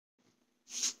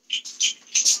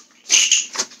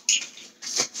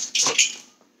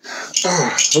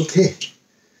Okay.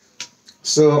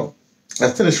 So I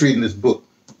finished reading this book.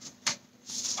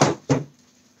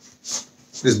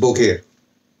 This book here.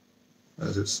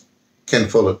 This is Ken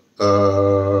Follett,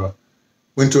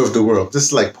 Winter of the World. This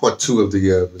is like part 2 of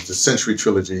the Century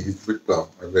trilogy.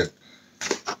 Well, I read.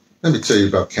 Let me tell you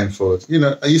about Ken Follett. You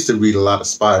know, I used to read a lot of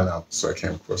spy novels, so I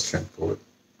came across Ken Follett.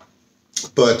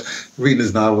 But reading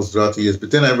his novels throughout the years.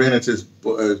 But then I ran into his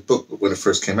book when it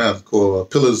first came out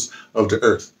called Pillars of the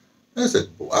Earth. And I said,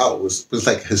 wow, it was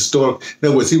like historic. In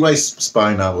other words, he writes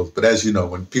spy novels, but as you know,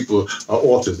 when people are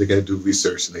authors, they got to do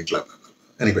research and they blah, blah, blah.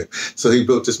 Anyway, so he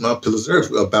built this Mount Pillars of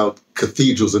Earth about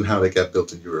cathedrals and how they got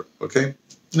built in Europe, okay?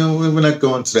 No, we're not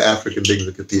going to the African things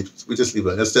of cathedrals. We just leave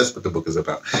it. That's what the book is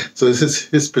about. So it's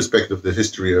his perspective, the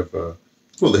history of the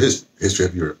history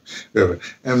of Europe, whatever.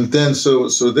 And then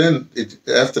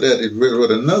after that, it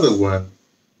wrote another one,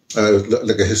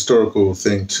 like a historical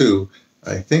thing too.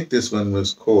 I think this one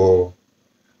was called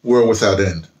World Without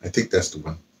End. I think that's the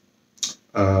one.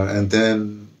 And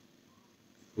then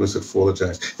was it Fall of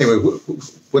Giants? Anyway,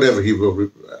 whatever he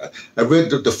wrote. I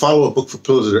read the follow-up book for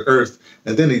Pillars of the Earth,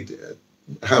 and then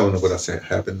I don't know what else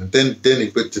happened. And then he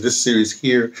went to this series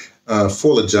here,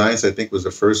 Fall of Giants, I think was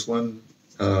the first one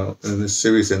in this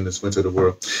series, in this Winter of the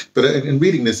World. But in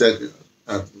reading this, I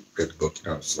read the book,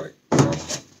 it's like a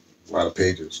lot of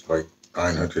pages, like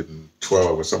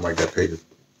 912 or something like that pages.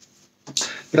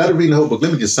 But out of reading the whole book,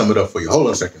 let me just sum it up for you. Hold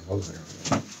on a second.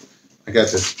 I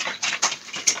got this.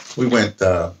 We went,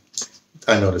 I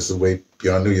know this is way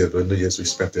beyond New Year's, but New Year's we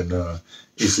spent in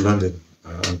East London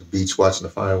on the beach watching the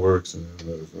fireworks, and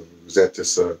was at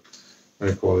this, what do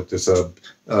you call it, this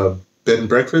bed and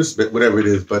breakfast, whatever it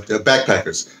is, but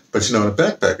backpackers. But you know, the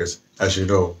backpackers, as you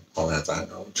know, all that I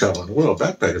know, traveling the world,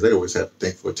 backpackers, they always have to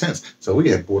think for tents. So we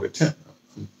had bought a tent.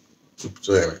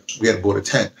 So anyway, we had bought a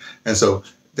tent. And so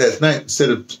that night, instead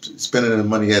of spending the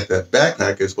money at the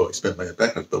backpackers, well, we spent money at the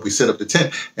backpackers, but we set up the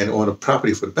tent and on the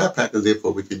property for the backpackers,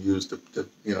 therefore we can use the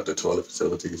toilet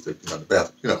facilities, the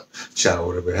bathroom, shower,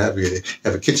 whatever have you. They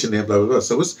have a kitchen there, blah, blah, blah.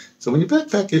 So when you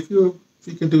backpack, if you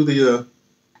can do the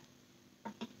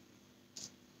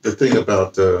thing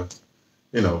about,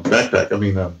 backpack,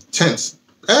 tents,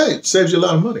 hey, it saves you a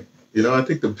lot of money. I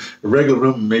think the regular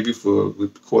room maybe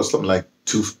would cost something like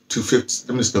 $250.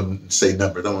 I'm just going to say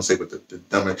numbers. I don't want to say what the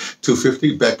number.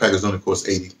 $250. Backpackers only cost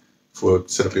 $80 for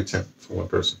set up your tent for one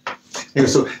person. Anyway,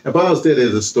 so about us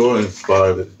there's a store in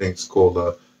Florida, I think it's called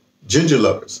Ginger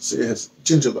Lovers. See, it has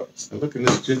Ginger Lovers. And look at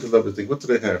this Ginger Lovers thing. What do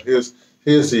they have? Here's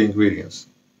the ingredients.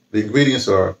 The ingredients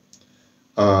are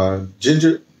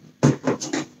ginger.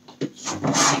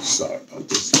 Sorry about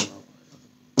this.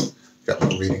 Got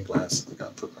my reading glass. I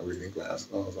got to put my reading glass.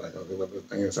 I was like, okay, what the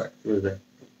thing is like? Here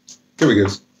we go.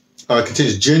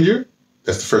 Contains ginger.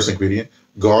 That's the first ingredient.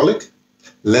 Garlic,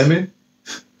 lemon,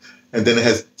 and then it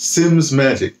has Sims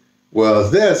Magic.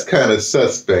 Well, that's kind of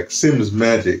suspect. Sims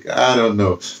Magic. I don't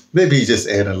know. Maybe he just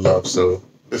added love. So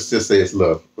let's just say it's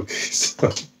love. Okay.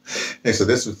 So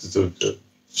this was the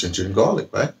ginger and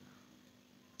garlic, right?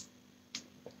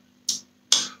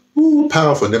 Ooh,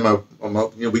 powerful. And then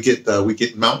we get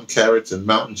mountain carrots and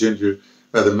mountain ginger,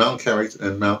 rather mountain carrots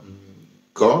and mountain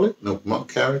garlic. No, mountain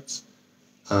carrots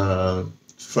for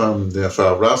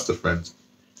our Rasta friends,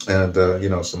 and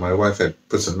so my wife had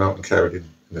put some mountain carrot in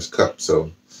this cup,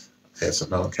 so I had some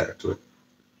mountain carrot to it.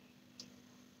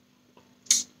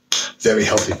 Very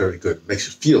healthy, very good. Makes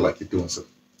you feel like you're doing something.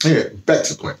 Anyway, back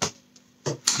to the point.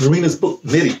 Marina's book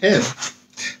near the end.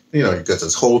 You got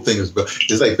this whole thing it's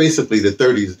like basically the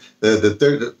 30s.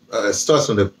 It starts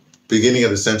from the beginning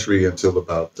of the century until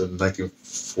about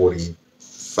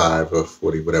 1945 or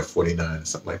 40, whatever, 49 or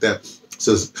something like that.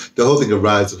 So the whole thing, the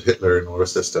rise of Hitler and all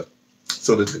this stuff.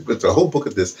 So the whole book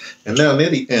of this, and now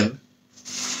near the end,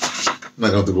 I'm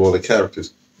not going to do all the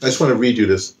characters. I just want to read you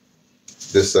this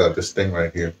thing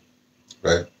right here,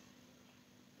 right?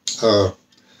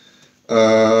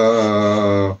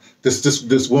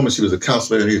 This woman, she was a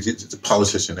counselor and she's a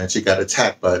politician, and she got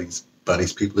attacked by these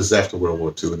people. This is after World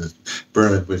War II, and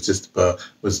Berlin was just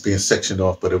was being sectioned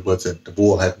off, but it wasn't. The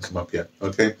wall hadn't come up yet.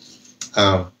 Okay,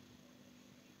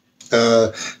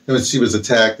 and she was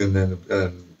attacked, and then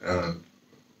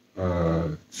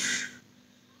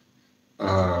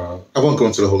I won't go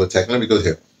into the whole attack. Let me go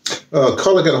here.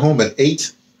 Carla got home at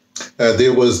 8.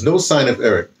 There was no sign of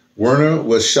Eric. Werner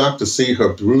was shocked to see her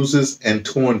bruises and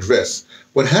torn dress.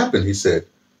 What happened? He said.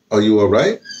 Are you all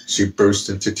right? She burst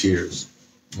into tears.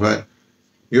 Right?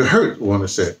 You're hurt, Werner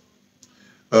said.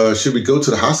 Should we go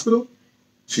to the hospital?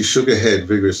 She shook her head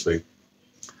vigorously.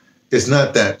 It's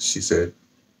not that, she said.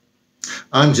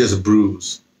 I'm just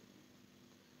bruised.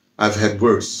 I've had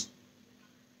worse.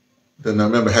 then I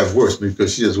remember have worse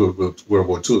because she just World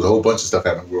War II. There's a whole bunch of stuff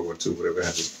happened in World War II, whatever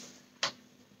happened.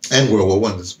 And World War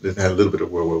One. It had a little bit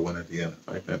of World War One at the end,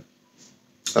 like that.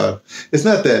 It's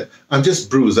not that I'm just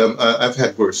bruised. I've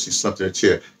had worse. She slumped in a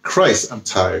chair. Christ, I'm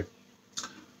tired.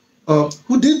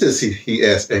 Who did this? He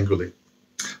asked angrily.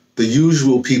 The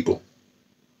usual people,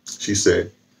 she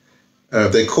said.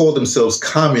 They call themselves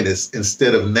communists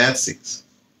instead of Nazis.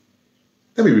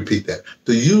 Let me repeat that.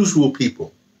 The usual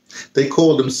people. They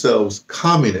call themselves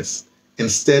communists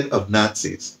instead of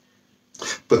Nazis.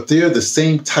 But they're the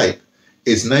same type.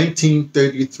 It's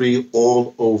 1933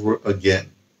 all over again.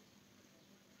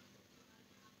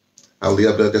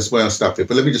 That's where I'll stop there.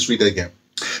 But let me just read that again.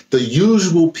 The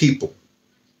usual people,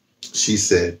 she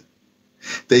said,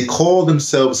 they call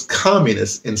themselves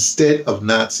communists instead of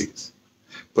Nazis.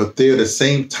 But they're the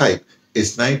same type.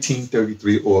 It's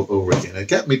 1933 all over again. It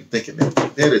got me thinking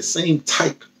they're the same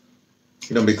type.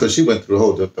 You know, because she went through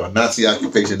the whole Nazi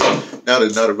occupation. Now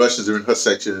the Russians are in her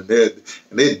section, and they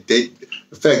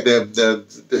in fact, the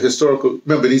historical,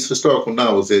 remember these historical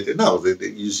novels, they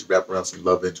usually wrap around some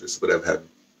love interests, whatever have you.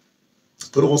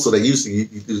 But also they usually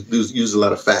use a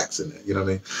lot of facts in there, you know what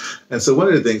I mean? And so one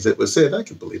of the things that was said, I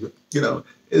can believe it, you know,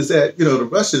 is that, you know, the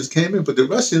Russians came in, but the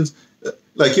Russians,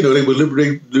 like, you know, they would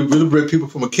liberate people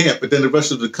from a camp, but then the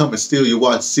Russians would come and steal your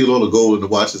watch, steal all the gold and the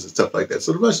watches and stuff like that.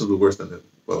 So the Russians were worse than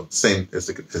same as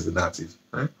the Nazis,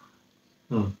 right?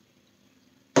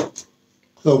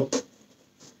 So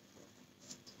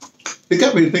it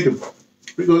got me to thinking,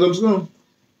 because I was going,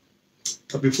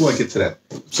 before I get to that,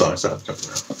 sorry, I'm jumping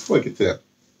around. Before I get to that,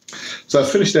 so I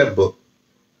finished that book,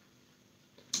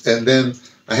 and then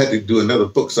I had to do another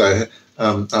book. So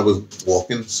I was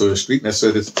walking the street, and I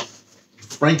saw this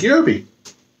Frank Yerby.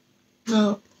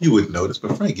 Now you wouldn't know this,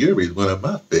 but Frank Yerby is one of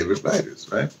my favorite writers,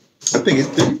 right? I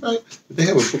think did they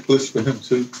have a book list for him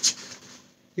too?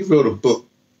 He wrote a book.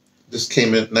 This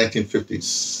came in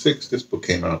 1956. This book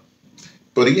came out,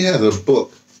 but he has a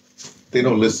book. They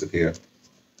don't list it here.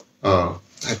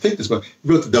 I think this one, he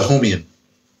wrote the Dahomean.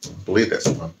 I believe that's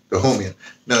the one. Dahomean.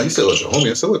 Now, he said, oh,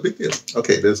 Dahomean, so what big deal?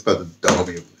 Okay, that's about the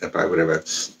Dahomean Empire, whatever.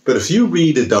 But if you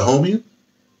read the Dahomean,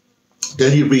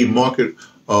 then you read Margaret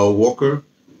Walker,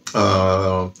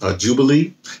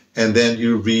 Jubilee, and then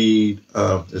you read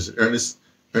Ernest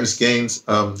Gaines,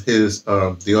 his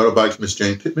The Autobiography of Miss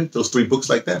Jane Pittman, those three books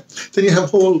like that. Then you have a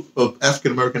whole of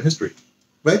African-American history.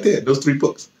 Right there, those three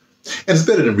books. And it's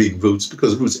better than reading Roots,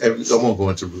 because Roots, I won't go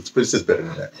into Roots, but it's just better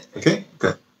than that. Okay?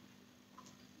 Okay.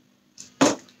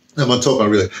 I'm going to talk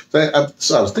about really.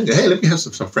 So I was thinking, hey, let me have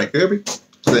some Frank Yerby.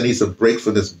 So I need some break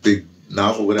for this big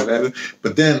novel, whatever.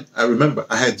 But then I remember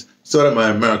I had started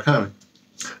my Murakami.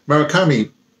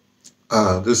 Murakami,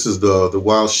 this is the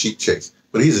Wild Sheep Chase,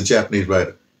 but he's a Japanese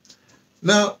writer.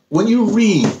 Now, when you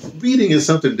reading is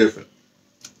something different.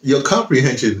 Your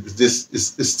comprehension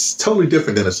is totally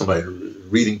different than if somebody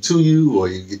reading to you or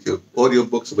you get your audio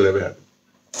books or whatever happens.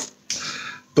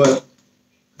 But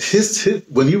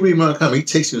when you read Murakami, he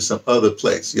takes you to some other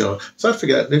place, you know. So I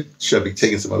figured I should be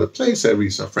taking some other place. I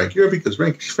read some Frank Yerby, because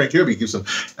Frank Yerby gives some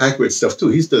accurate stuff too.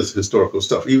 He does historical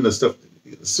stuff, even the stuff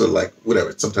sort of like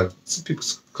whatever. Sometimes some people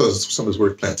call some of his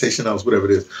work plantation novels, whatever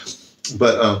it is.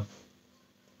 But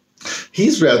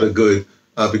he's rather good.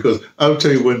 Because I'll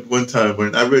tell you one time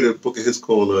when I read a book of his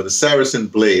called The Saracen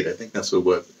Blade, I think that's what it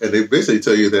was. And they basically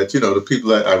tell you that, you know, the people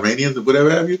like Iranians or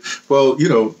whatever have you, well, you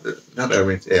know, not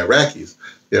Iranians, Iraqis.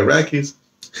 The Iraqis,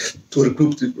 to the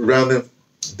group around them,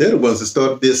 they're the ones that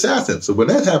started the assassins. So when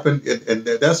that happened, and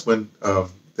that's when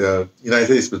the United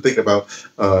States was thinking about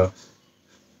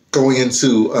going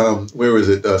into, where is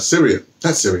it, Syria,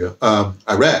 not Syria,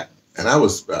 Iraq. And I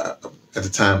was, at the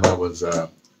time I was...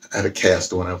 I had a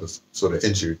cast on. I was sort of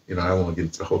injured. You know, I won't get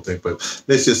into the whole thing, but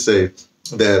let's just say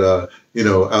that, you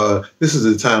know, this is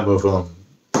the time of,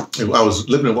 I was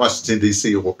living in Washington,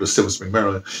 D.C., or Silver Spring,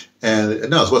 Maryland, and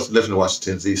no, I was living in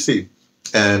Washington, D.C.,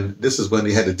 and this is when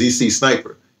they had the D.C.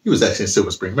 sniper. He was actually in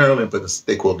Silver Spring, Maryland, but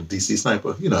they called him D.C.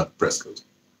 sniper. You know how the press goes.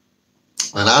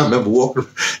 And I remember walking,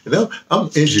 you know, I'm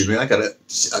injured, man. I got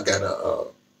a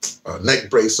neck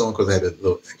brace on because I had a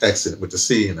little accident with the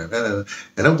sea, and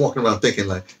I'm walking around thinking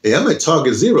like, hey, I'm at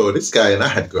target zero. This guy, and I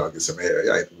had to go out and get some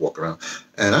air. I had to walk around,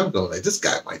 and I'm going like, this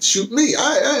guy might shoot me.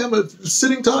 I am a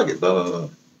sitting target. Blah blah blah.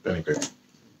 Anyway,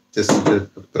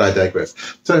 but I digress.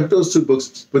 So I those two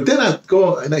books, but then I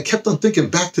go and I kept on thinking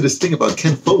back to this thing about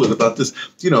Ken Follett, about this,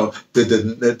 you know,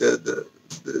 the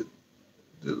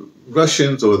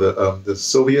Russians or the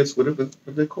Soviets, whatever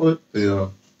they call it,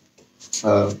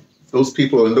 those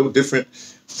people are no different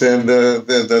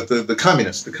the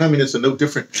communists. The communists are no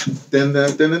different than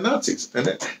the Nazis. And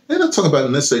they're not talking about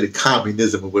necessarily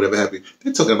communism or whatever have you.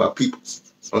 They're talking about peoples.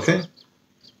 Okay?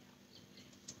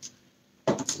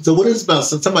 So what is about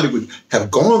somebody would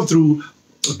have gone through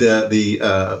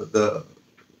the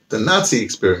Nazi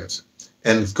experience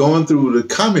and gone through the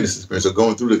communist experience, or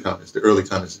going through the early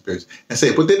communist experience, and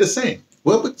say, but they're the same.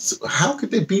 Well, but how could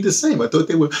they be the same? I thought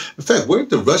they were. In fact, weren't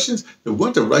the Russians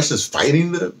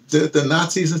fighting the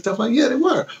Nazis and stuff like that? Yeah, they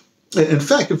were. In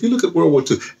fact, if you look at World War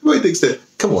II, everybody thinks that,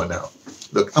 come on now,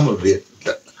 look, I'm a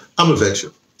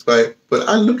veteran, right? But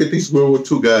I look at these World War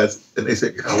II guys, and they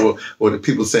say, or the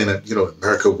people saying that,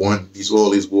 America won all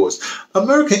these wars.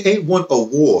 America ain't won a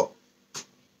war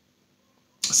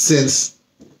since,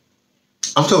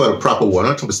 I'm talking about a proper war. I'm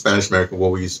not talking about Spanish-American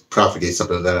War where you propagate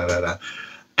something, not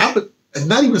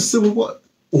even Civil War.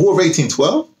 War of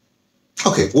 1812?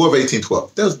 Okay, War of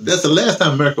 1812. That's the last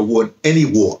time America won any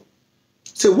war.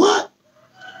 Say what?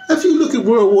 If you look at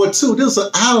World War II, those are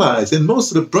allies, and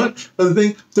most of the brunt of the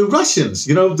thing, the Russians,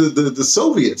 the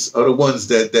Soviets are the ones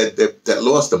that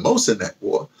lost the most in that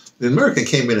war. The American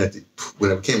came in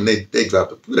they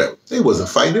dropped whatever. They wasn't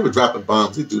fighting, they were dropping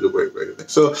bombs, they do the way thing.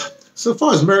 So as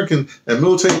far as American and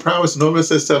military prowess and all this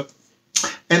stuff,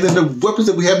 and then the weapons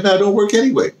that we have now don't work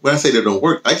anyway. When I say they don't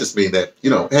work, I just mean that,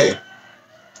 hey,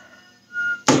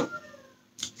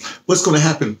 what's going to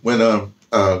happen when one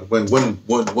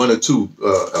or two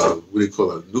what do you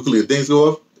call it, nuclear things go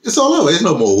off? It's all over. There's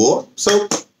no more war, so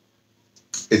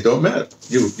it don't matter.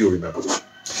 You'll remember.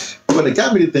 But it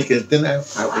got me to thinking. Then of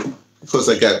course,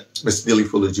 I got Mr. Neely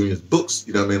Fuller Jr.'s books.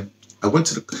 You know what I mean? I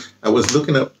was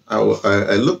looking up.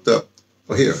 I looked up.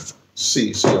 Oh, here.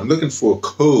 See, I'm looking for a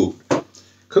code.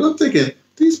 Because I'm thinking,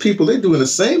 these people, they're doing the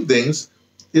same things.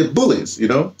 They're bullies,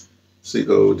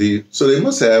 C-O-D. So they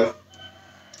must have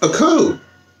a code.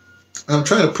 I'm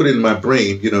trying to put it in my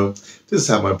brain, This is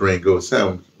how my brain goes.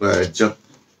 How I jump.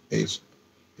 C-O-D.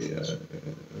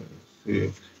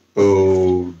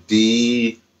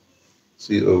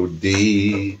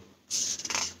 C-O-D.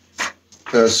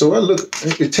 So I look,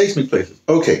 it takes me places.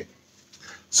 Okay.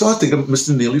 So I think of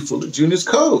Mr. Neely Fuller Jr.'s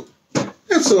code.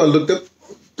 And so I looked up,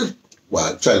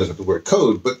 I tried to look up the word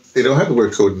code, but they don't have the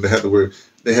word code. They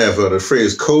have the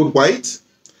phrase code white,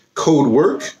 code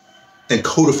work, and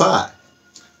codify.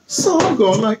 So I'm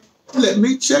going like, let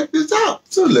me check this out.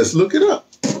 So let's look it up.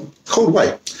 Code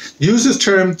white. Use this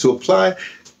term to apply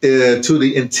to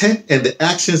the intent and the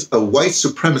actions of white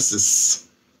supremacists,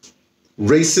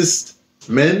 racist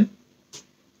men,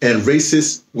 and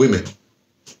racist women,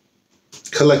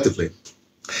 collectively,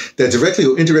 that directly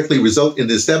or indirectly result in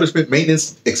the establishment,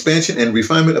 maintenance, expansion, and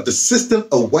refinement of the system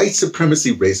of white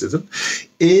supremacy racism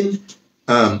in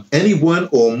any one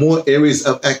or more areas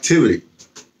of activity.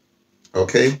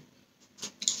 Okay?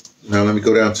 Now let me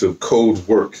go down to code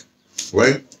work,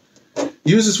 right?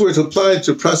 Use this word to apply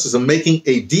to the process of making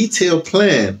a detailed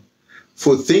plan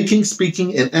for thinking,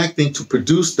 speaking, and acting to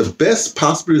produce the best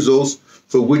possible results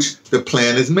for which the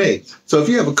plan is made. So if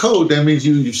you have a code, that means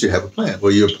you should have a plan, or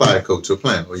you apply a code to a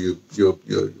plan, or when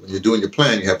you're doing your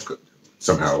plan, you have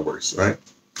somehow it works, right?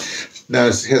 Now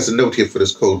it has a note here for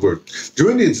this code word.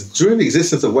 During the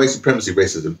existence of white supremacy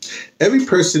racism, every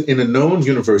person in a known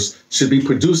universe should be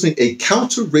producing a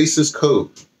counter-racist code,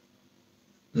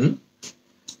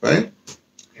 right?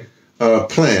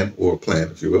 Plan,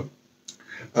 if you will.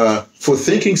 For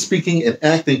thinking, speaking, and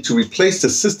acting to replace the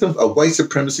system of white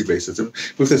supremacy racism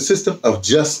with a system of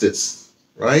justice,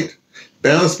 right?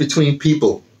 Balance between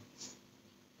people.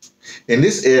 In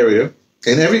this area,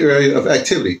 in every area of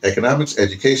activity, economics,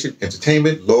 education,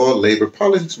 entertainment, law, labor,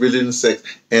 politics, religion, sex,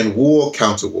 and war,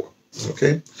 counter-war,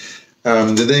 okay?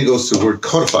 And then it goes to the word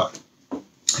codify.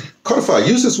 Codify,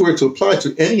 use this word to apply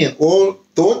to any and all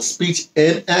thought, speech,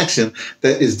 and action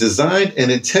that is designed and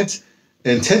intended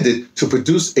to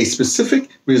produce a specific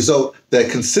result that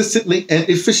consistently and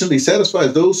efficiently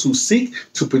satisfies those who seek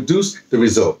to produce the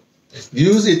result.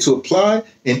 Use it to apply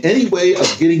in any way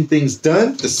of getting things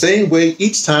done the same way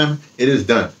each time it is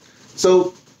done.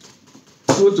 So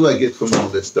what do I get from all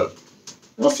this stuff?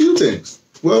 Well, a few things.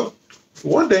 Well, for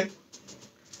one thing,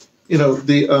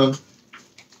 the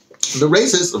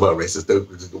racists, the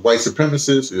white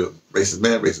supremacists, racist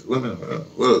men, racist women,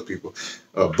 what other people,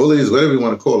 bullies, whatever you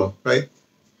want to call them, right?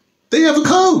 They have a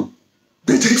code.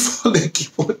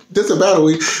 Doesn't matter.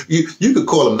 You could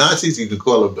call them Nazis, you can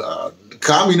call them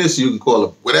communists, you can call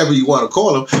them whatever you want to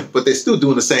call them, but they're still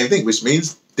doing the same thing, which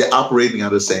means they're operating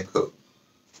out of the same code.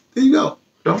 There you go.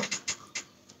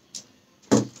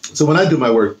 So when I do my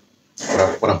work,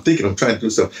 what I'm thinking, I'm trying to do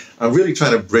something. I'm really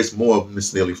trying to embrace more of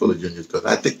Mr. Neely Fuller Jr. because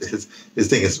I think that his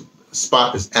thing is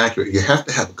spot is accurate, you have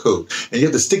to have a code, and you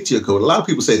have to stick to your code. A lot of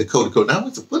people say the code. Now,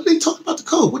 what are they talking about the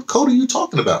code? What code are you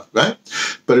talking about, right?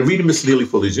 But in reading Mr. Neely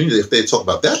Fuller Jr., if they talk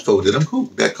about that code, then I'm cool.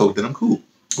 That code, then I'm cool.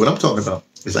 What I'm talking about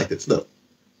is like this. Look,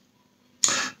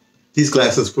 these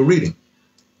glasses for reading.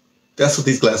 That's what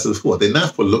these glasses are for. They're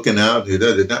not for looking out.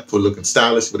 They're not for looking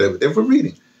stylish, whatever. They're for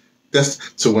reading.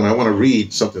 So when I want to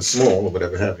read something small or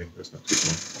whatever have you, that's not too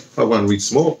small. If I want to read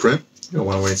small print, when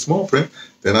I read small print,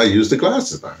 then I use the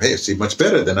glasses. Hey, I see much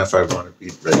better than if I want to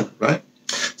read red, right?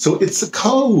 So it's a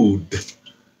code.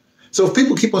 So if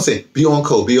people keep on saying, be on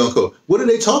code, what are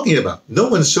they talking about? No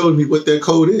one showed me what their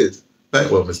code is. Right?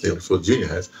 Well, Mr. Neely Fuller Jr.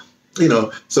 has.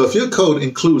 So if your code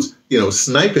includes,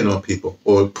 sniping on people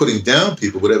or putting down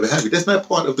people, whatever have you, that's not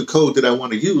part of the code that I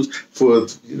want to use for,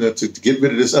 to get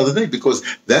rid of this other thing, because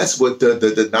that's what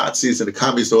the Nazis and the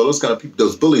communists, all those kind of people,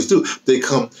 those bullies do.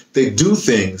 They do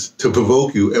things to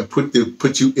provoke you and put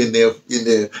you in their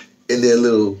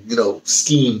little,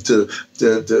 scheme to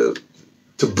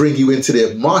bring you into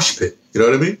their mosh pit. You know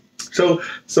what I mean?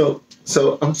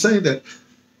 So I'm saying that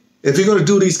if you're going to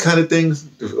do these kind of things,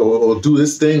 or do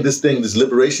this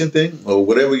liberation thing, or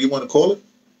whatever you want to call it,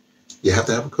 you have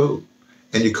to have a code.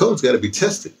 And your code's got to be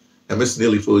tested. And Mr.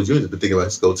 Neely Fuller Jr. has been thinking about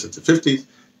his code since the 50s.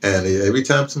 And every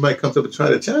time somebody comes up and try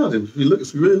to challenge him, if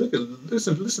you really look and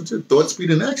listen to thought, speed,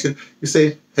 and action, you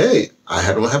say, hey, I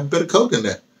don't have a better code than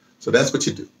that. So that's what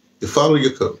you do. You follow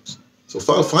your codes. So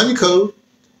find your code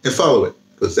and follow it,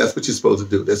 because that's what you're supposed to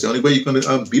do. That's the only way you're going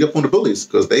to beat up on the bullies,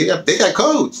 because they got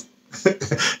codes.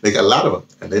 They got a lot of them,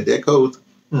 and their codes.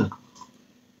 Well,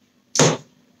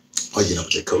 you know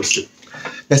what their codes do.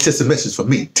 That's just a message from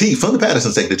me, T, from the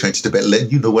Patterson Sector Trench Tibet, letting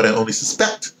you know what I only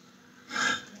suspect.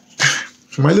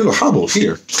 From my little hovel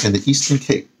here in the Eastern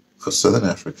Cape of Southern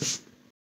Africa.